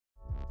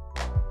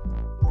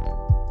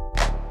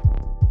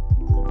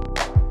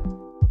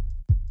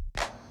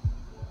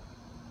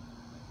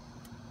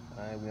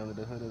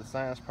under the hood of the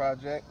science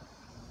project.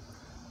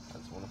 I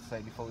just want to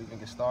say before we even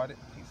get started,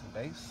 piece of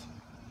base.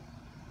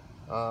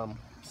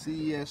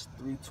 CES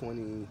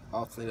 320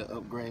 alternator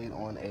upgrade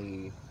on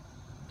a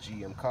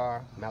GM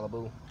car,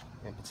 Malibu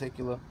in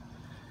particular.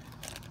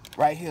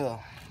 Right here,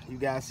 you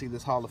guys see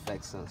this Hall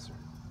effect sensor.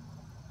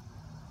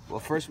 Well,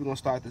 first we're going to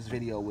start this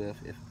video with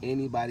if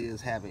anybody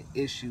is having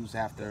issues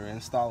after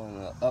installing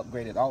an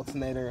upgraded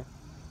alternator,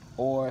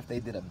 or if they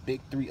did a big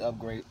 3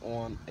 upgrade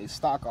on a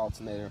stock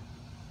alternator.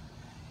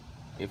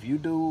 If you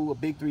do a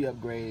big 3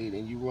 upgrade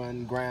and you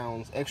run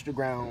grounds, extra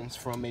grounds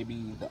from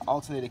maybe the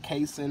alternator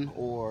casing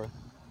or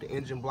the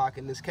engine block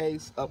in this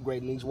case,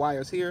 upgrading these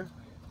wires here,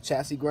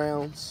 chassis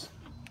grounds,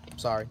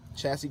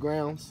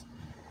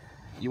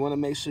 you want to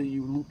make sure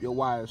you loop your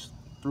wires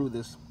through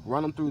this,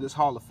 run them through this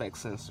Hall effect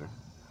sensor.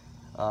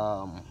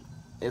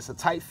 It's a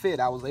tight fit.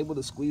 I was able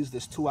to squeeze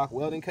this 2-aught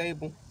welding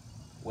cable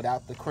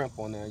without the crimp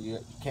on there. You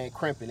can't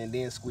crimp it and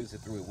then squeeze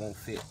it through, it won't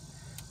fit.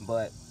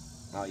 But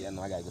oh yeah,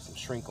 no, I gotta get some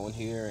shrink on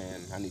here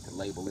and I need to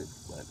label it,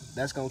 but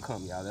that's gonna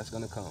come, y'all, that's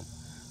gonna come.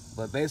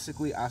 But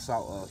basically I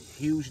saw a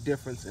huge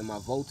difference in my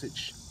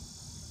voltage.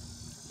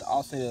 The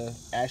alternator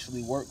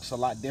actually works a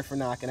lot different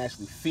now. I can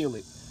actually feel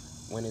it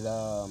when it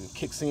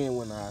kicks in,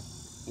 when I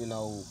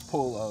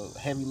pull a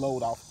heavy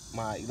load off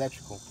my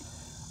electrical.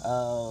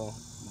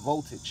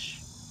 Voltage,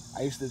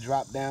 I used to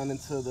drop down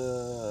into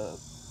the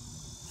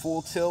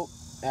full tilt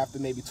after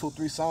maybe 2 or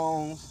 3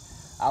 songs.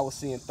 I was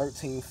seeing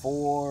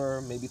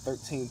 13.4, maybe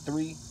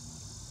 13.3,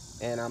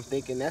 and I'm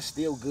thinking that's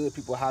still good.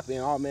 People hop in,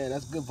 oh man,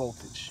 that's good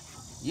voltage.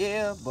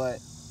 Yeah, but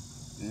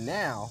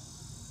now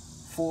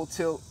full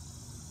tilt,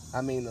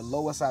 I mean the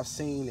lowest I've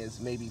seen is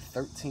maybe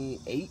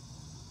 13.8.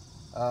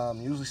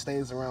 Usually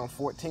stays around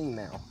 14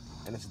 now,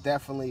 and it's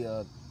definitely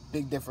a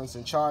big difference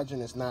in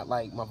charging. It's not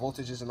like my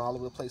voltage isn't all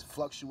over the place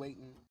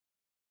fluctuating.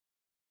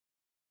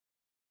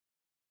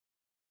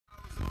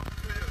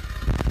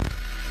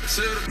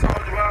 Should've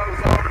told you I was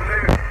over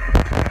there.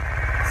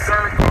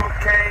 Circle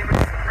came in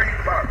 3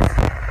 bucks.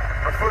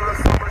 I'm full of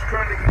so much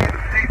credit, need a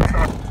deep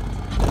talk.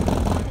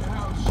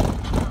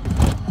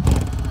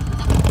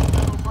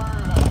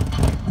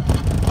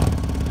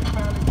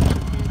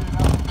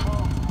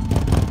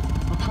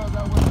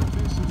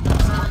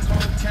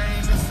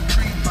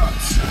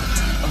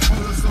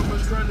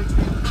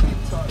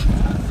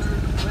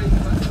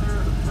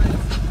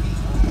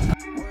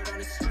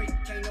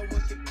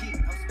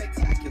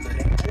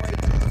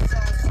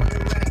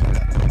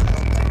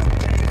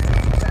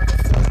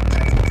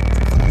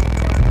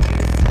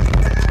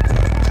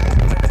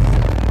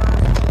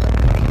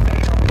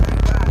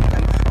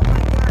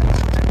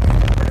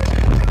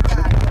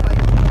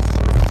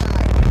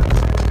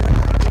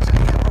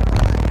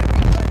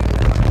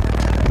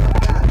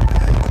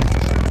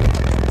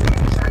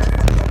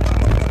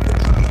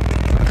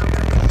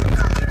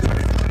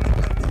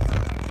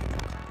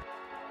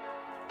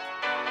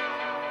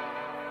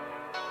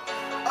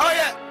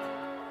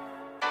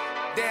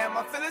 Damn,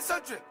 I'm feeling so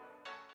drip.